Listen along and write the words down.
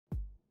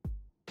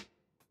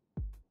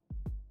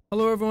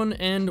Hello everyone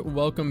and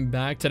welcome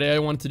back. Today I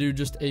want to do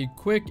just a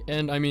quick,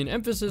 and I mean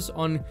emphasis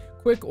on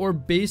quick or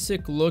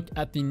basic look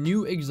at the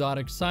new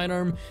exotic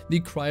sidearm, the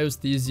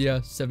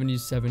Cryosthesia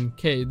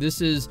 77K.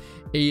 This is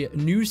a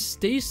new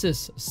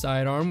Stasis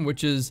sidearm,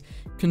 which is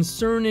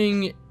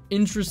concerning,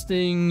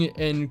 interesting,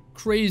 and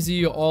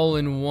crazy all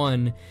in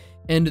one.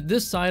 And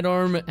this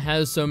sidearm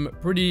has some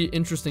pretty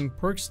interesting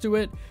perks to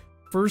it.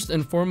 First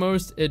and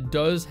foremost, it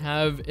does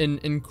have an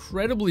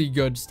incredibly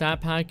good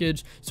stat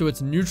package, so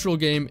its neutral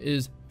game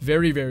is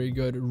very, very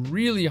good.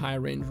 Really high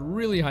range,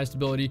 really high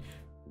stability,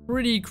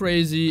 pretty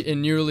crazy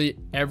in nearly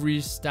every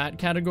stat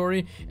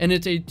category, and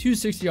it's a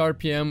 260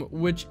 RPM,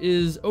 which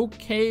is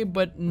okay,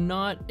 but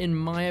not, in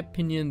my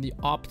opinion, the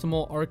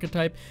optimal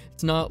archetype.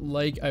 It's not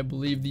like, I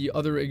believe, the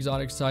other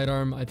exotic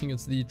sidearm. I think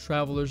it's the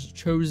Traveler's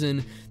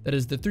Chosen that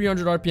is the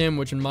 300 RPM,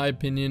 which in my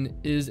opinion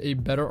is a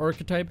better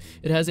archetype.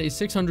 It has a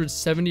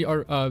 670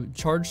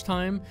 charge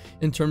time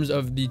in terms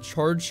of the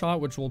charge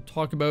shot, which we'll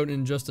talk about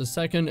in just a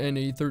second, and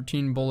a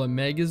 13 bullet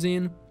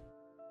magazine.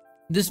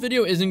 This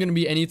video isn't going to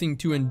be anything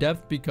too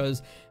in-depth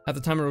because at the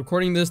time of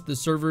recording this, the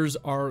servers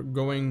are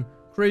going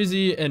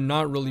crazy and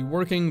not really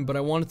working, but I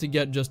wanted to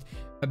get just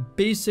a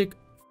basic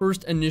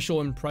first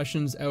initial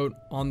impressions out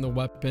on the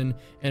weapon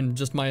and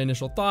just my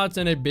initial thoughts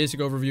and a basic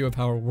overview of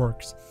how it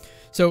works.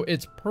 So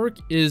its perk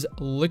is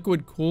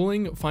liquid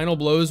cooling. Final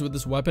blows with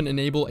this weapon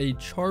enable a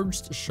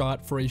charged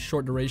shot for a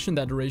short duration.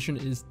 That duration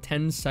is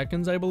 10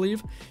 seconds, I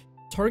believe.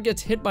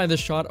 Targets hit by the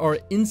shot are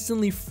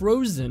instantly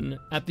frozen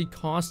at the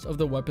cost of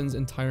the weapon's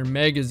entire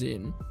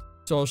magazine.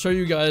 So I'll show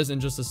you guys in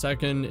just a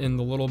second in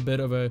the little bit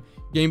of a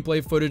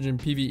gameplay footage in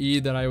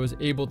PvE that I was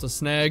able to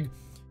snag.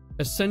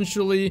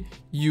 Essentially,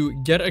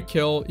 you get a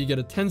kill, you get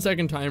a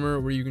 10-second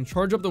timer where you can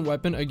charge up the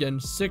weapon, again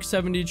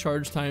 670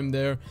 charge time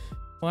there,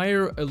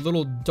 fire a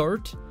little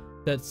dart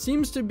that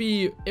seems to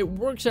be, it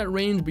works at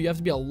range, but you have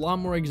to be a lot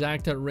more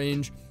exact at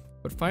range,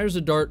 but fires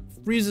a dart,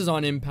 freezes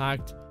on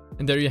impact,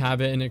 and there you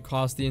have it, and it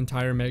costs the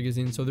entire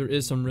magazine, so there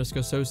is some risk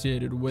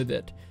associated with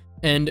it.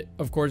 And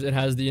of course it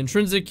has the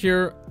intrinsic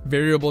here,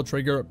 variable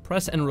trigger,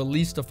 press and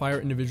release to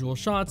fire individual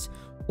shots,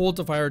 hold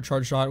to fire a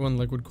charge shot when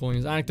liquid cooling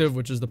is active,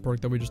 which is the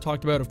perk that we just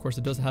talked about. Of course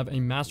it does have a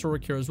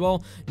masterwork here as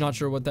well. Not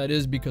sure what that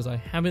is because I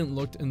haven't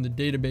looked in the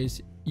database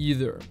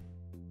either.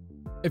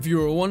 If you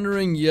were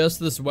wondering, yes,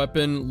 this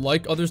weapon,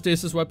 like other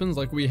stasis weapons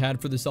like we had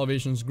for the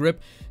Salvation's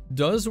Grip,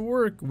 does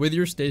work with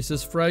your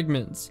stasis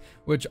fragments,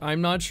 which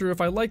I'm not sure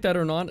if I like that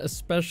or not,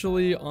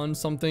 especially on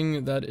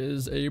something that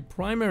is a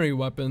primary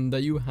weapon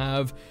that you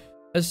have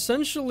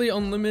essentially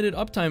unlimited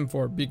uptime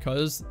for,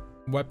 because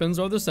weapons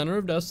are the center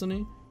of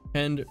destiny,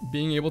 and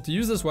being able to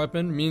use this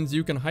weapon means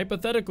you can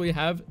hypothetically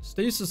have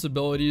stasis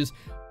abilities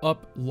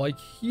up like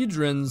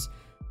Hedrons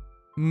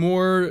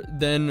more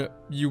than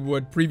you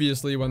would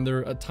previously when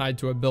they're tied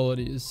to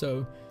abilities.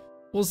 So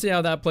we'll see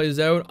how that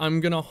plays out.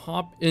 I'm gonna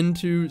hop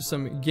into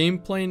some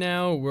gameplay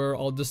now where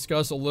I'll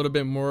discuss a little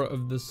bit more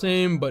of the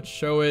same but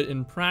show it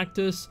in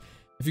practice.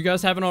 If you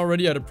guys haven't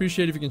already, I'd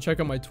appreciate if you can check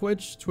out my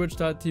Twitch,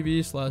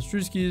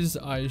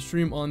 twitch.tv/Drewskis. I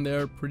stream on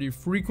there pretty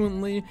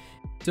frequently,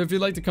 so if you'd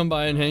like to come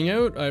by and hang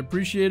out, I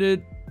appreciate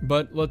it.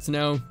 But let's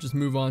now just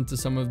move on to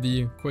some of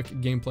the quick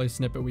gameplay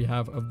snippet we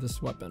have of this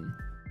weapon.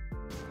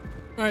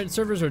 Alright,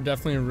 servers are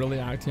definitely really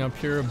acting up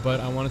here, but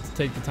I wanted to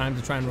take the time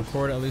to try and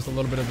record at least a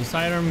little bit of the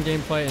sidearm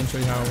gameplay and show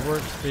you how it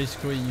works.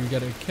 Basically, you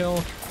get a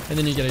kill, and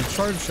then you get a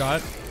charge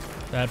shot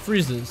that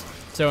freezes.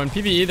 So in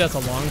PvE, that's a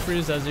long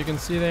freeze, as you can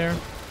see there.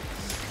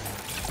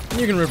 And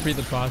you can repeat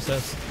the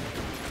process.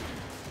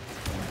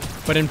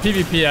 But in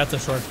PvP, that's a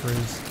short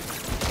freeze.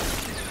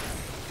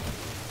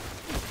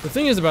 The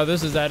thing is about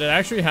this is that it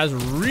actually has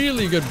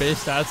really good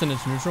base stats in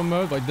its neutral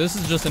mode. Like, this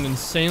is just an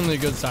insanely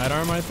good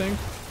sidearm, I think.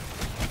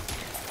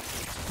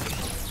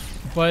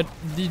 But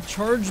the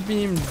charge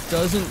beam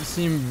doesn't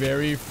seem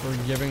very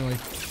forgiving. Like,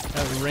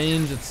 at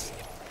range, it's,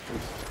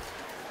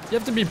 you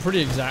have to be pretty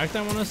exact,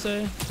 I want to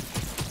say.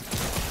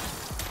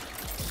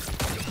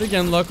 But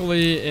again,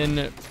 luckily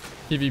in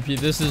PvP,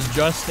 this is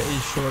just a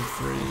short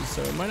freeze,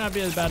 so it might not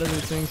be as bad as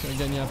you think.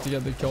 Again, you have to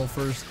get the kill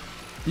first.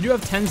 You do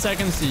have 10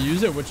 seconds to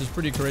use it, which is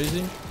pretty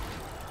crazy.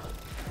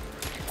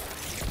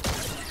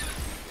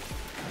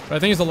 But I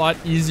think it's a lot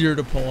easier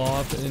to pull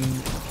off in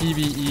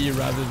PvE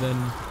rather than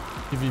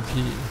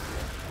PvP.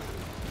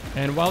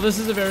 And while this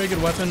is a very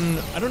good weapon,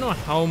 I don't know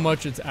how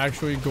much it's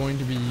actually going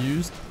to be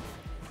used.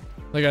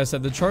 Like I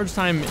said, the charge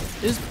time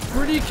is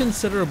pretty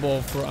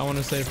considerable for, I want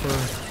to say, for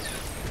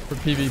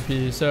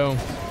PvP. So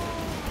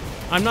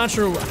I'm not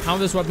sure how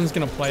this weapon is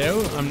going to play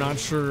out. I'm not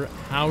sure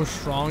how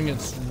strong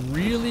it's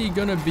really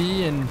going to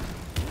be, and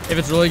if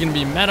it's really going to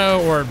be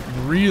meta or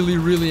really,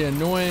 really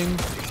annoying.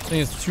 I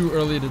think it's too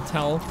early to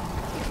tell.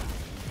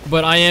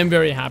 But I am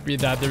very happy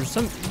that there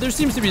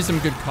seems to be some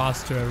good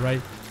cost to it,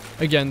 right?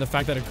 Again, the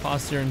fact that it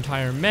costs your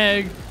entire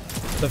mag,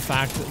 the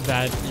fact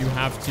that you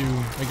have to,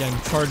 again,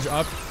 charge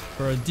up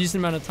for a decent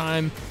amount of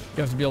time.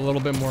 You have to be a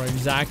little bit more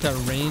exact at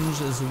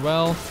range as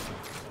well.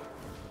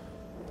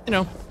 You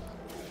know,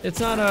 it's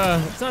not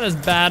as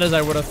bad as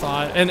I would have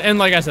thought. And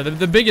like I said,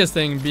 the biggest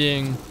thing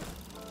being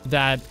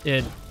that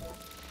it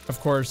of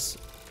course,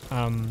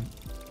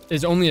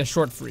 is only a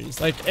short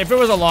freeze. Like, if it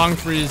was a long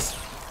freeze,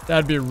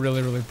 that'd be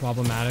really, really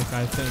problematic,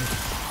 I think.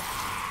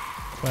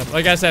 But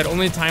like I said,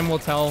 only time will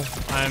tell.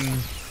 I'm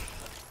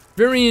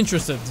very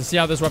interested to see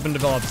how this weapon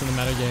develops in the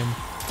metagame.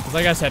 Because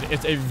like I said,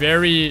 it's a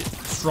very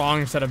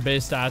strong set of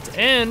base stats.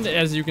 And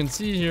as you can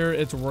see here,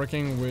 it's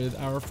working with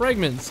our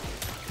fragments,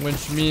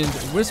 which means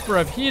Whisper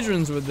of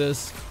Hedrons with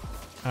this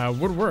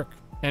would work.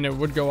 And it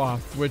would go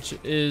off, which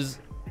is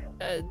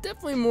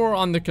definitely more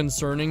on the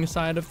concerning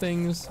side of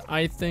things,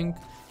 I think.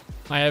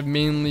 I have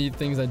mainly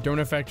things that don't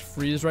affect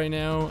freeze right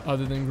now,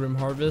 other than Grim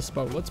Harvest.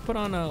 But let's put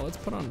on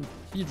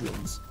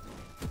Hedrons.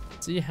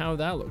 See how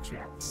that looks. We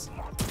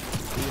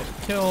get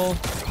a kill,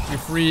 we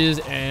freeze,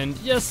 and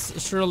yes,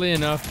 surely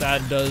enough,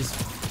 that does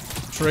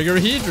trigger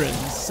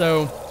Hedrons.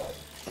 So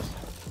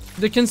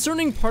the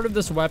concerning part of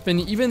this weapon,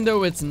 even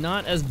though it's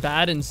not as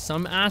bad in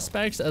some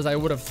aspects as I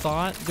would have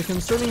thought, the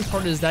concerning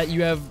part is that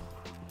you have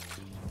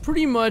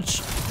pretty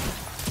much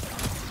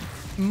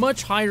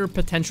higher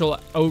potential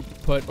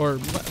output, or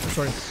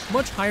sorry,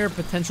 much higher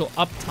potential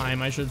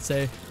uptime, I should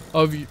say,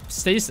 of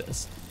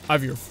stasis,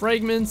 of your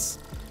fragments,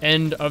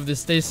 and of the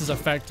stasis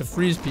effect to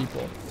freeze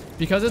people.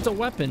 Because it's a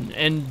weapon,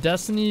 and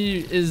Destiny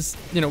is,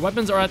 you know,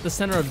 weapons are at the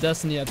center of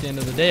Destiny at the end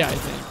of the day, I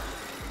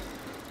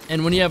think.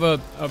 And when you have a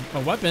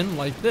weapon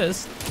like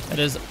this, that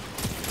is,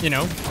 you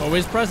know,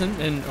 always present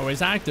and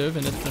always active,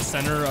 and it's the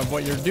center of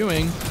what you're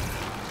doing,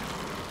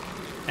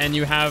 and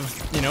you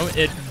have, you know,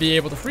 it be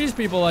able to freeze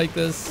people like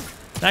this,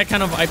 that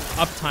kind of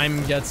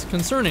uptime gets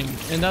concerning.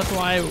 And that's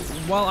why,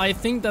 while I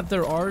think that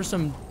there are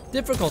some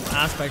difficult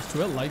aspects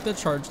to it, like the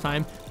charge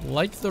time,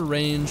 like the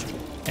range,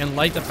 and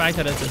like the fact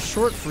that it's a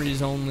short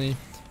freeze only,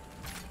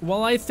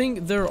 while I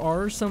think there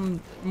are some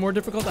more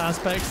difficult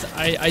aspects,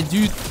 I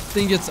do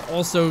think it's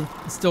also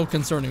still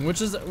concerning,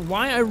 which is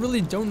why I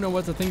really don't know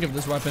what to think of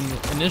this weapon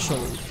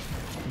initially.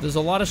 There's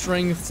a lot of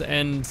strengths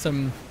and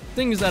some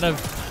things that have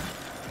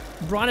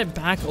brought it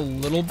back a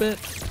little bit,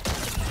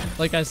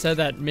 like I said,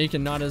 that make it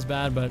not as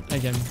bad, but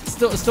again,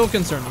 still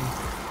concerning.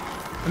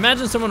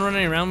 Imagine someone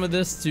running around with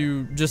this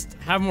to just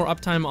have more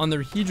uptime on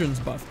their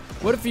Hedrons buff.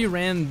 What if you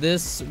ran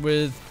this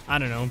with, I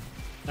don't know,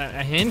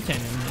 a hand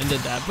cannon and did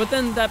that? But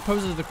then that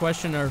poses the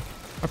question, are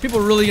people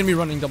really going to be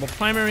running double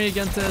primary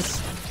against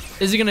this?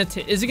 Is it going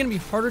to be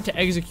harder to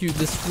execute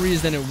this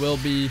freeze than it will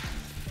be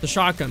the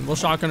shotgun? Will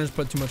shotgunners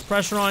put too much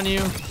pressure on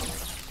you?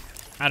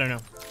 I don't know.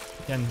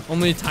 Again,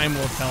 only time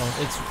will tell.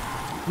 It's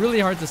really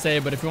hard to say,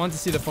 but if you want to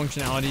see the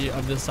functionality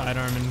of this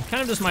sidearm and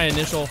kind of just my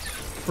initial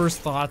first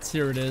thoughts,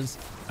 here it is.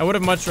 I would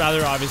have much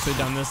rather obviously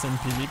done this in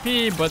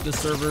PvP, but the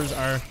servers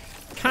are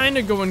kind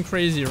of going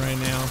crazy right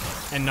now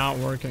and not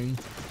working.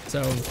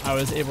 So I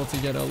was able to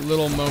get a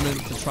little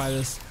moment to try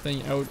this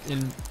thing out in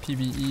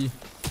PvE.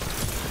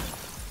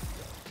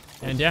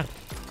 And yeah,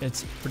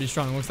 it's pretty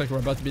strong. Looks like we're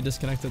about to be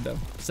disconnected though.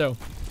 So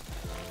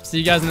see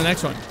you guys in the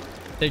next one.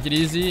 Take it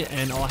easy,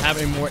 and I'll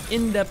have a more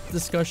in-depth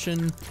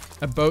discussion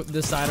about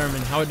this sidearm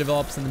and how it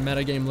develops in the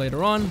metagame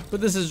later on.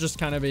 But this is just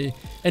kind of a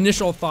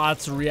initial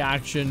thoughts,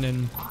 reaction,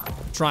 and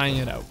trying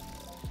it out.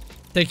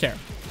 Take care.